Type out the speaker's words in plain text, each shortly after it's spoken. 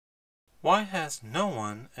Why has no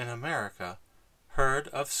one in America heard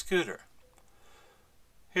of Scooter?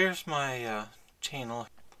 Here's my channel,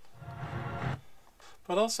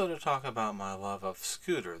 but also to talk about my love of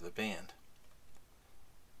Scooter, the band.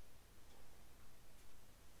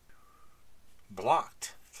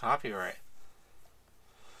 Blocked. Copyright.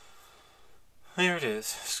 There it is.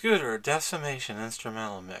 Scooter Decimation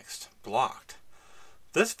Instrumental Mixed. Blocked.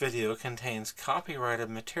 This video contains copyrighted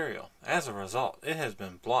material. As a result, it has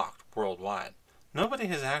been blocked worldwide. Nobody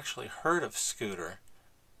has actually heard of Scooter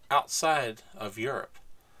outside of Europe.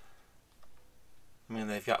 I mean,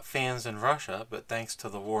 they've got fans in Russia, but thanks to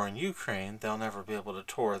the war in Ukraine, they'll never be able to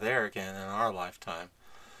tour there again in our lifetime.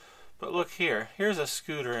 But look here. Here's a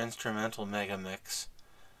Scooter instrumental mega mix.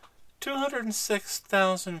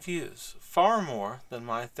 206,000 views. Far more than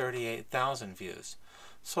my 38,000 views.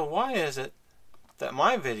 So why is it that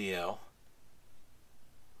my video,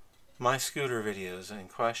 my Scooter videos in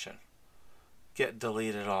question, get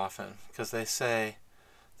deleted often? Because they say,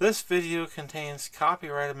 this video contains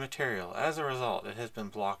copyrighted material. As a result, it has been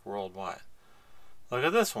blocked worldwide. Look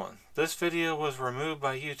at this one. This video was removed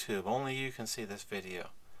by YouTube. Only you can see this video.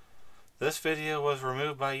 This video was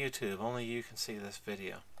removed by YouTube. Only you can see this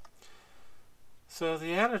video. So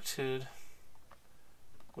the attitude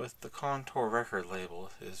with the Kontor record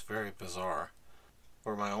label is very bizarre,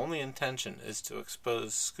 where my only intention is to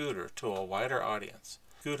expose Scooter to a wider audience.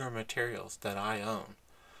 Scooter materials that I own.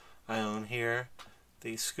 I own here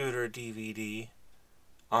the Scooter DVD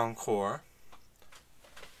Encore.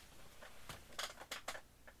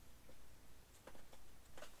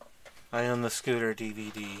 I own the Scooter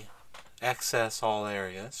DVD Access All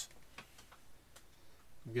Areas.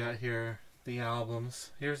 We've got here the albums.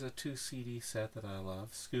 Here's a 2 CD set that I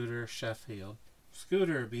love. Scooter Sheffield.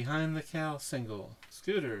 Scooter Behind the Cow single.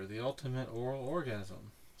 Scooter The Ultimate Oral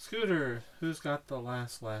Orgasm. Scooter Who's Got the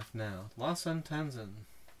Last Laugh Now. Los Tenzin.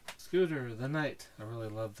 Scooter The Night. I really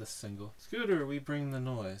love this single. Scooter We Bring the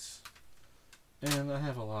Noise. And I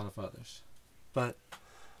have a lot of others. But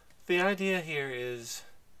the idea here is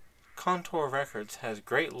Kontor Records has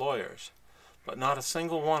great lawyers, but not a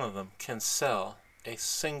single one of them can sell a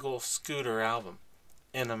single Scooter album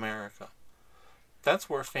in America. That's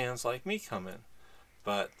where fans like me come in.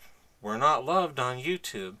 But we're not loved on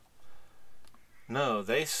YouTube. No,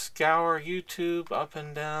 they scour YouTube up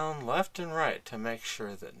and down, left and right, to make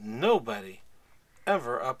sure that nobody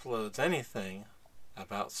ever uploads anything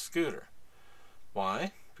about Scooter.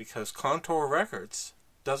 Why? Because Kontor Records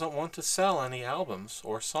doesn't want to sell any albums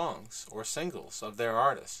or songs or singles of their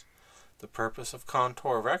artists. The purpose of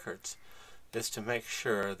Kontor Records is to make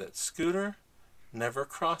sure that Scooter never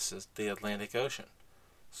crosses the Atlantic Ocean.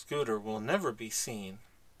 Scooter will never be seen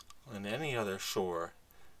on any other shore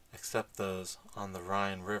except those on the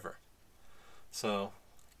Rhine River. So,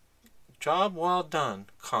 job well done,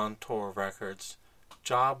 Kontor Records.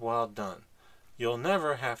 Job well done. You'll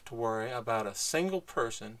never have to worry about a single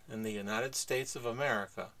person in the United States of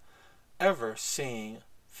America ever seeing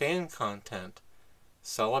fan content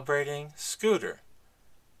celebrating Scooter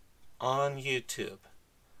on YouTube.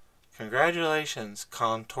 Congratulations,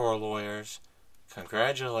 Kontor lawyers.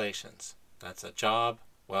 Congratulations. That's a job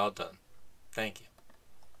well done. Thank you.